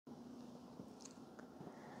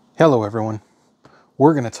Hello everyone.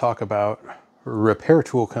 We're going to talk about repair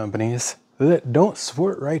tool companies that don't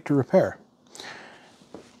support right to repair.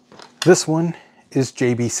 This one is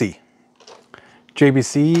JBC.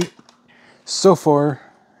 JBC so far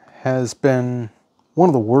has been one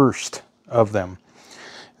of the worst of them.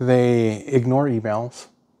 They ignore emails,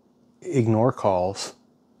 ignore calls.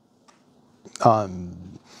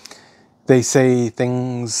 They say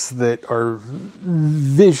things that are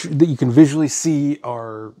that you can visually see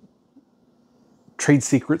are trade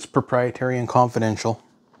secrets, proprietary and confidential.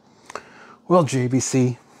 Well,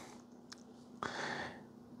 JBC,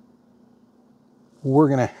 we're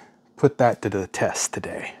going to put that to the test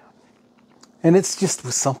today. And it's just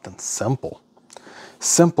with something simple.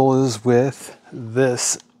 Simple is with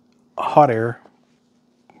this hot air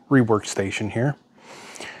rework station here.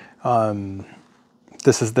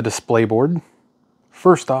 This is the display board.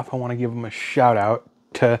 First off, I want to give them a shout out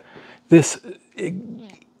to this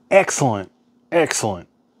excellent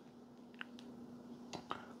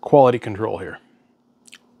quality control here.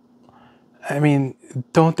 I mean,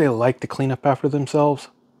 don't they like to clean up after themselves?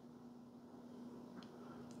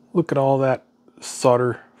 Look at all that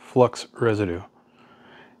solder flux residue.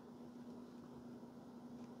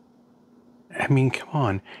 I mean, come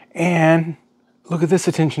on. And look at this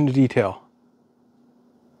attention to detail.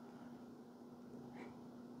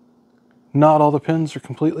 Not all the pins are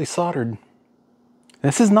completely soldered.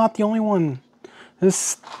 This is not the only one.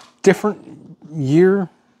 This different year.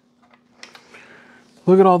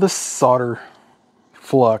 Look at all this solder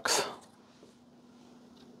flux.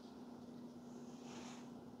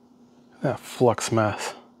 That flux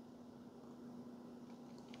mess.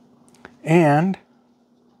 And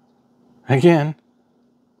again,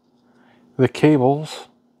 the cables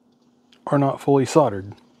are not fully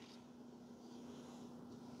soldered.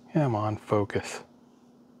 Come on, focus.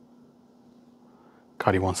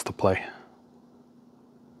 God, he wants to play.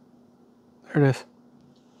 There it is.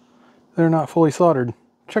 They're not fully soldered.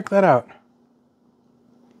 Check that out.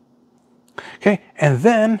 Okay, and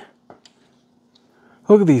then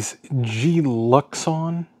look at these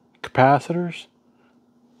G-Luxon capacitors.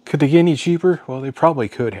 Could they get any cheaper? Well, they probably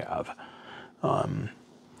could have.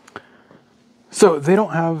 So they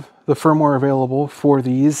don't have the firmware available for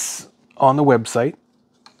these on the website.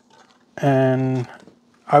 And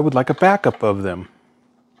I would like a backup of them.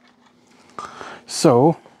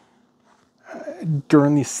 So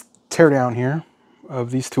during this teardown here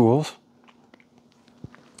of these tools,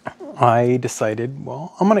 I decided,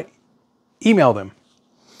 well, I'm going to email them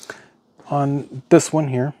on this one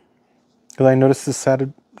here, because I noticed this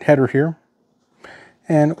header here.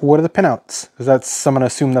 And what are the pinouts? Because I'm going to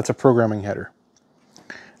assume that's a programming header.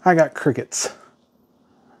 I got crickets.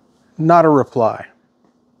 Not a reply.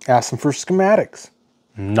 Asked them for schematics.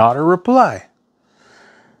 Not a reply.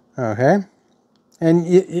 Okay. And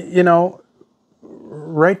you know,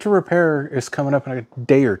 right to repair is coming up in a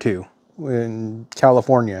day or two in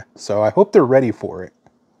California. So I hope they're ready for it.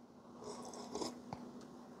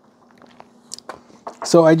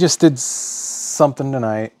 So I just did something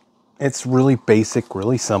tonight. It's really basic,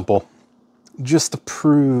 really simple. Just to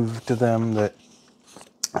prove to them that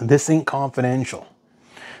this ain't confidential.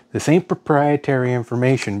 This ain't proprietary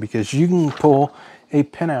information, because you can pull a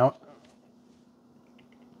pinout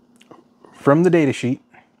from the datasheet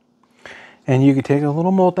and you can take a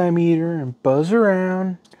little multimeter and buzz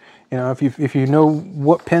around. You know, if you know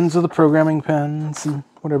what pins are the programming pins and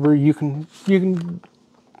whatever, you can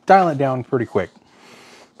dial it down pretty quick.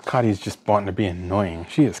 Cottie's just wanting to be annoying.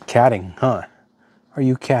 She is catting, huh? Are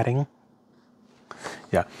you catting?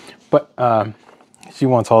 Yeah, but she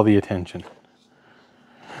wants all the attention.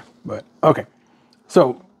 But okay,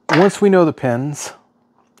 so once we know the pins,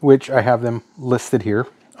 which I have them listed here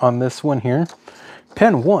on this one here,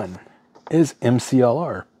 pin 1 is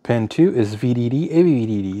MCLR, pin 2 is VDD,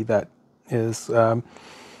 AVDD, that is a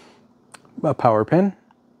power pin,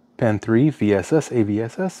 pin 3 VSS,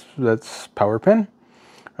 AVSS, that's power pin.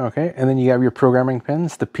 Okay, and then you have your programming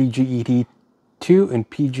pins, the PGET2 and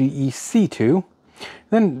PGEC2.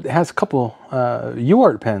 Then it has a couple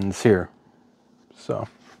UART pins here, so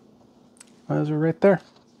those are right there.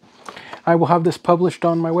 I will have this published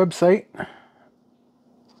on my website.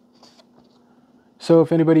 So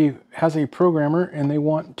if anybody has a programmer and they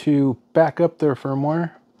want to back up their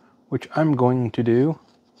firmware, which I'm going to do,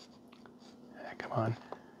 come on,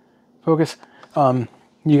 focus,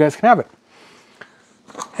 you guys can have it.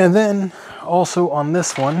 And then also on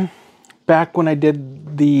this one, back when I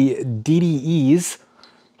did the DDEs,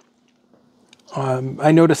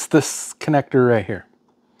 I noticed this connector right here.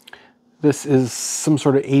 This is some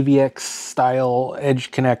sort of AVX style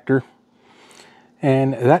edge connector.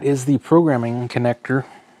 And that is the programming connector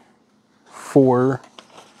for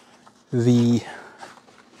the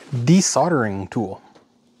desoldering tool.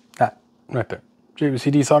 That right there,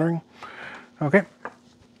 JBC desoldering. Okay.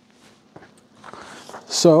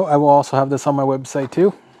 So I will also have this on my website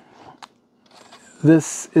too.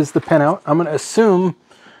 This is the pinout. I'm going to assume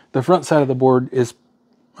the front side of the board is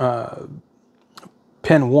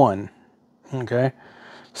pin 1. Okay.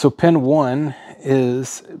 So pin 1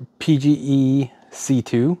 is PGE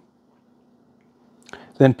C2.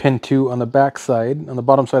 Then pin 2 on the back side, on the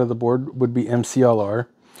bottom side of the board, would be MCLR.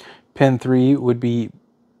 Pin 3 would be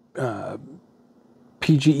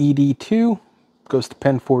PGED2, goes to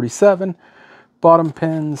pin 47. Bottom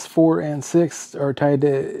pins 4 and 6 are tied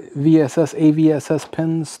to VSS, AVSS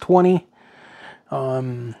pins 20.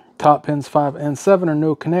 Top pins 5 and 7 are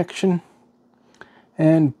no connection.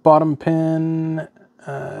 And bottom pin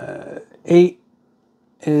 8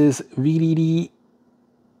 is VDD,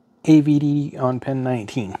 AVD on pin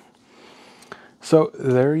 19. So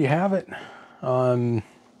there you have it.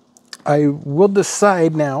 I will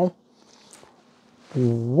decide now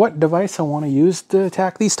what device I want to use to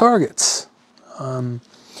attack these targets.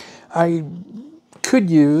 I could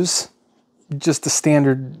use just a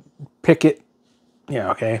standard picket. Yeah,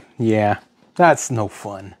 okay. Yeah, that's no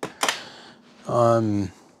fun. I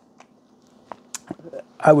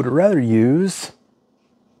would rather use...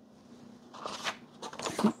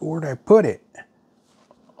 Where'd I put it?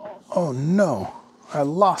 Oh no, I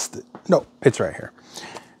lost it. No, it's right here.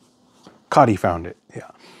 Cotty found it, yeah.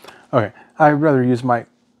 Okay, I'd rather use my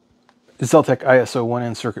Zeltec ISO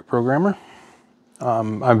 1N circuit programmer.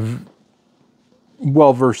 I'm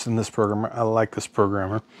well versed in this programmer. I like this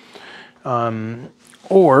programmer.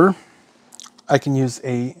 Or I can use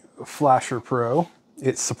a Flasher Pro.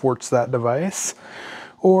 It supports that device.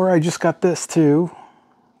 Or I just got this too,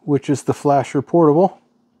 which is the Flasher Portable.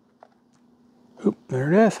 Oop,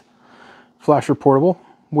 there it is. Flasher Portable,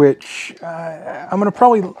 which I'm going to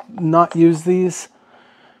probably not use these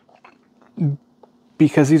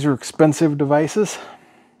because these are expensive devices.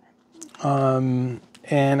 And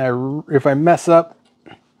if I mess up,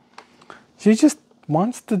 she just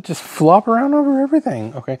wants to just flop around over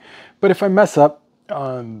everything. Okay, but if I mess up,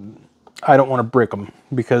 I don't want to brick them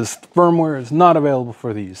because firmware is not available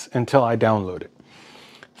for these until I download it.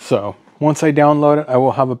 So once I download it, I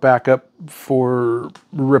will have a backup for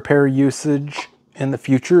repair usage in the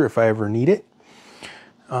future if I ever need it.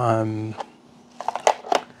 A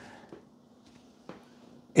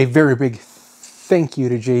very big thank you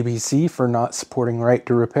to JBC for not supporting Right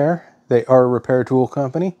to Repair. They are a repair tool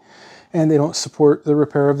company and they don't support the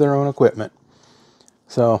repair of their own equipment.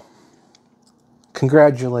 So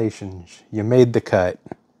congratulations, you made the cut.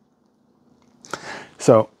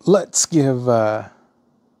 So let's give, oh,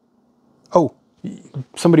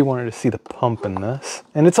 somebody wanted to see the pump in this,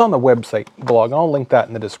 and it's on the website blog. I'll link that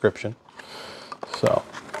in the description. So,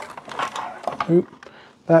 oop,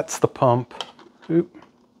 that's the pump. Oop.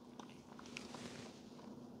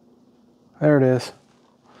 There it is.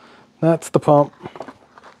 That's the pump.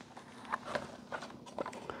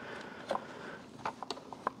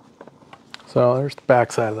 So there's the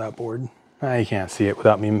back side of that board. You can't see it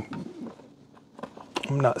without me.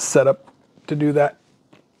 I'm not set up to do that.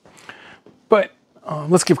 But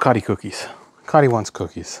let's give Cotty cookies. Cotty wants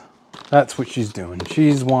cookies. That's what she's doing.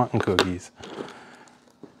 She's wanting cookies.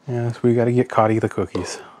 Yes, we got to get Cotty the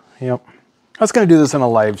cookies. Yep. I was going to do this in a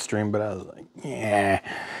live stream, but I was like, yeah,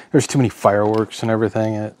 there's too many fireworks and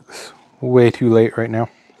everything. It's way too late right now.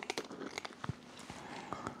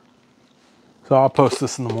 So I'll post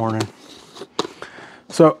this in the morning.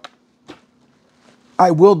 So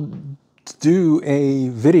I will do a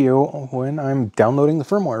video when I'm downloading the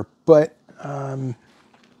firmware, but I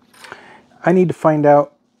need to find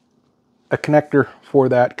out a connector for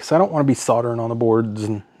that because I don't want to be soldering on the boards,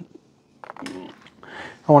 and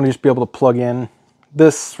I want to just be able to plug in.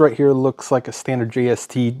 This right here looks like a standard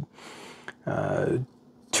JST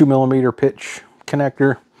 2mm pitch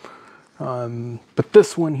connector, but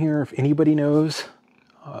this one here, if anybody knows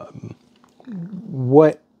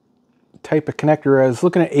what type of connector, I was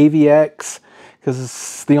looking at AVX because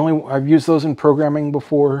it's the only, I've used those in programming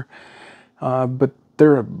before, but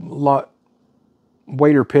they're a lot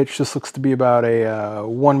wider pitch. This looks to be about a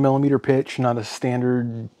 1mm pitch, not a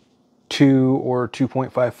standard 2 or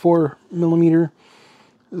 2.54mm.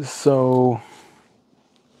 So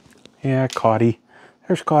yeah, Cotty.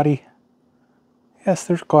 There's Cotty. Yes,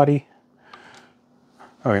 there's Cotty.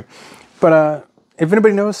 Okay, but if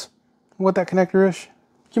anybody knows what that connector is,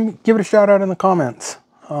 give it a shout out in the comments.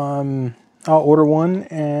 I'll order one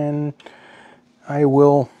and I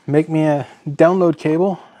will make me a download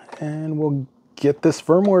cable and we'll get this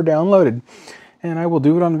firmware downloaded. And I will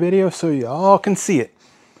do it on video so you all can see it.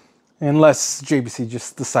 Unless JBC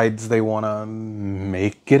just decides they want to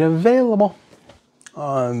make it available.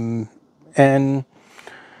 And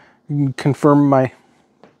confirm my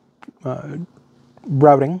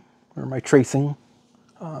routing or my tracing.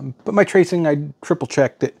 But my tracing, I triple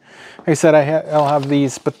checked it. Like I said, I'll have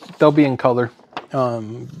these, but they'll be in color.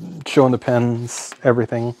 Showing the pins,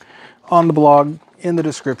 everything on the blog, in the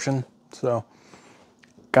description. So,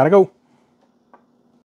 gotta go.